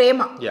అంటే ప్రేమ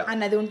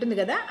అన్నది ఉంటుంది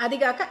కదా, అది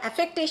కాక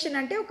అఫెక్టేషన్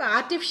అంటే ఒక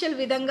ఆర్టిఫిషియల్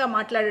విధంగా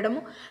మాట్లాడడము.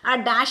 ఆ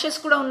డాషెస్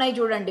కూడా ఉన్నాయి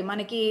చూడండి,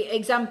 మనకి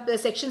ఎగ్జామ్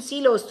సెక్షన్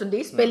సిలో వస్తుంది.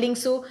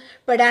 స్పెల్లింగ్స్,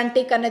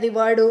 పెడాంటిక్ అన్నది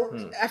వర్డు,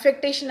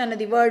 అఫెక్టేషన్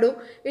అన్నది వర్డు,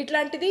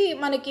 ఇట్లాంటిది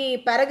మనకి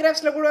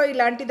పారాగ్రాఫ్స్లో కూడా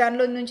ఇలాంటి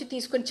దానిలో నుంచి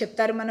తీసుకొని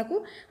చెప్తారు మనకు.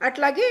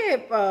 అట్లాగే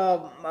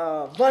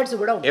వర్డ్స్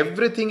కూడా ఉంటాయి.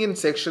 Everything in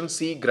section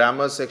C,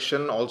 grammar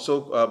section, also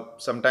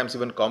sometimes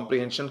even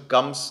comprehension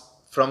comes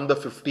from the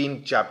 15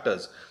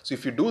 chapters. So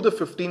if you do the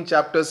 15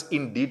 chapters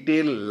in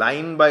detail,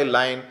 line by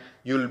line,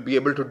 you'll be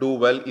able to do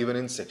well even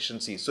in section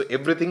C. So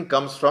everything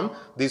comes from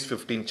these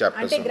 15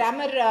 chapters. అంటే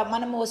grammar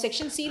మనము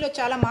section సిలో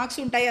చాలా marks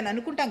ఉంటాయి అని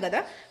అనుకుంటాం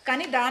కదా,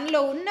 కానీ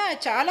దానిలో ఉన్న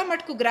చాలా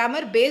మటుకు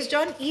గ్రామర్ బేస్డ్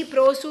ఆన్ ఈ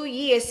ప్రోసు,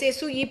 ఈ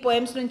ఎస్సేస్, ఈ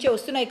పోయమ్స్ నుంచే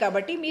వస్తున్నాయి.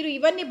 కాబట్టి మీరు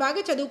ఇవన్నీ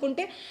బాగా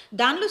చదువుకుంటే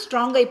దానిలో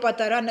స్ట్రాంగ్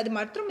అయిపోతారు అన్నది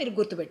మాత్రం మీరు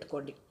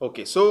గుర్తుపెట్టుకోండి.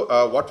 Okay, so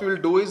what we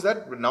will do is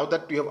that now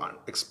that you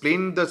have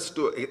explained the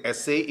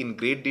essay in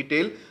great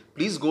detail,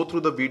 please go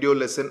through the video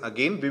lesson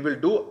again. We will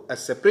do a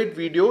separate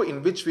video in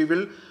which we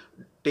will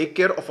take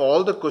care of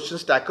all the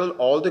questions, tackle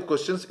all the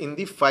questions in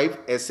the 5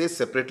 essays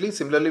separately.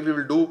 Similarly, we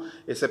will do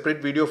a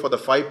separate video for the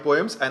 5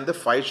 poems and the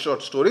 5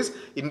 short stories,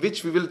 in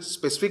which we will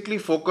specifically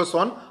focus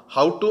on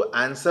how to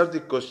answer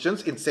the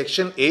questions in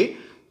section A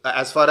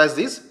as far as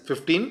these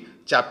 15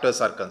 chapters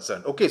are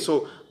concerned. Okay, so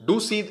do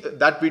see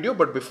that video,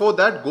 but before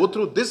that, go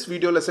through this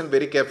video lesson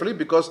very carefully,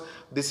 because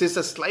this is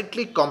a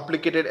slightly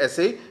complicated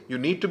essay. You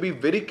need to be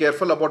very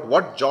careful about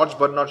what George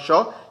Bernard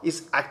Shaw is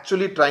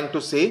actually trying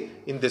to say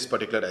in this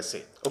particular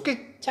essay. Okay,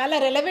 చాలా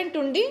relevant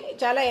ఉండి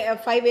చాలా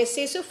 5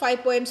 essays 5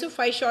 poems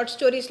 5 short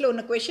స్టోరీస్లో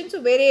ఉన్న questions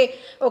వేరే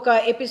ఒక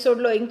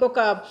ఎపిసోడ్లో ఇంకొక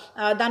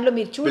దానిలో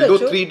మీరు we'll do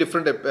చూడొచ్చు. 3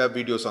 different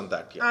videos on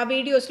that. Yeah. ఆ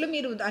వీడియోస్లో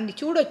మీరు దాన్ని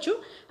చూడొచ్చు.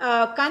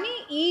 కానీ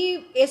ఈ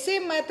ఎస్సే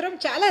మాత్రం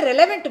చాలా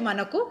రెలవెంట్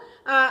మనకు.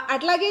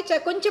 అట్లాగే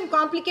కొంచెం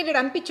కాంప్లికేటెడ్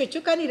అనిపించవచ్చు,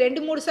 కానీ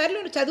 2-3 సార్లు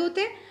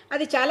చదివితే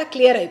అది చాలా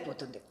క్లియర్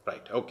అయిపోతుంది.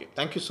 Right. Okay.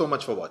 Thank you so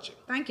much for watching.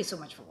 Thank you so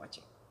much for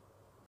watching.